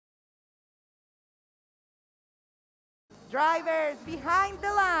Drivers behind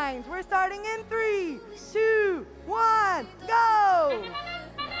the lines. We're starting in 3, 2, 1, go!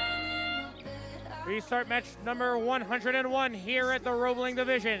 We start match number 101 here at the Roebling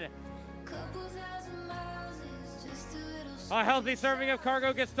division. A healthy serving of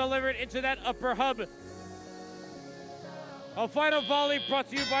cargo gets delivered into that upper hub. A final volley brought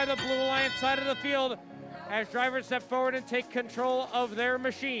to you by the Blue Alliance side of the field as drivers step forward and take control of their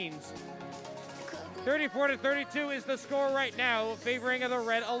machines. 34-32 is the score right now, favoring the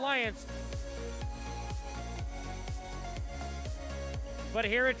Red Alliance. But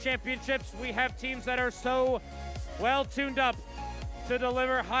here at Championships, we have teams that are so well tuned up to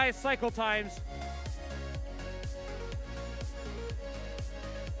deliver high cycle times.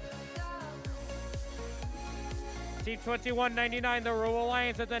 Team 2199, the Red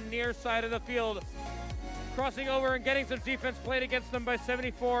Alliance at the near side of the field. Crossing over and getting some defense played against them by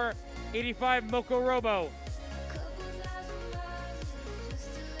 74-85 Moko Robo.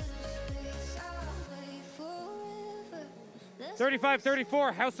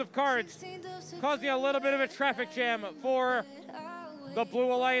 $35-34 House of Cards, causing a little bit of a traffic jam for the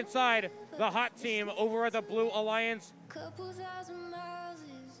Blue Alliance side. The hot team over at the Blue Alliance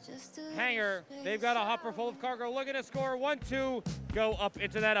hangar. They've got a hopper full of cargo, looking to score 1-2, go up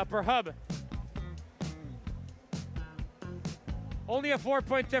into that upper hub. Only a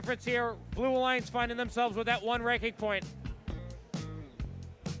 4-point difference here. Blue Alliance finding themselves with that 1 ranking point,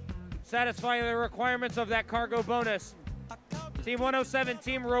 satisfying the requirements of that cargo bonus. Team 107,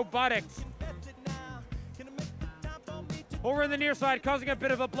 Team Robotics. Over in the near side, causing a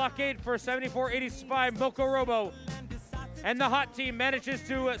bit of a blockade for 74-85 Moko Robo. And the hot team manages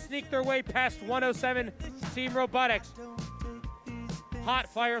to sneak their way past 107, Team Robotics. Hot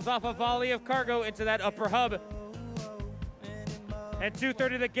fires off a volley of cargo into that upper hub. And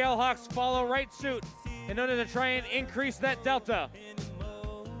 230, the Galehawks follow right suit in order to try and increase that delta.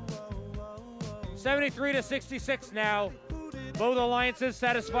 73-66 now. Both alliances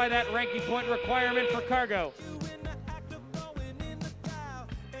satisfy that ranking point requirement for cargo.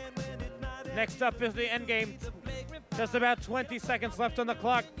 Next up is the end game. Just about 20 seconds left on the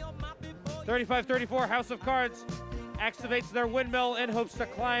clock. 35-34, House of Cards activates their windmill in hopes to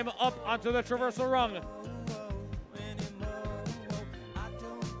climb up onto the traversal rung.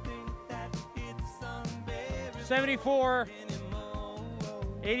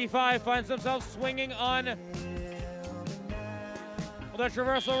 $74-85 finds themselves swinging on the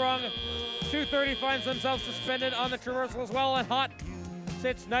traversal rung. 230 finds themselves suspended on the traversal as well, and Hot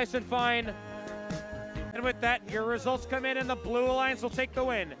sits nice and fine. And with that, your results come in, and the Blue Alliance will take the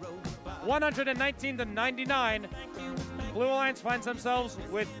win. 119-99. Blue Alliance finds themselves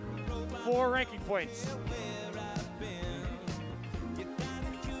with 4 ranking points.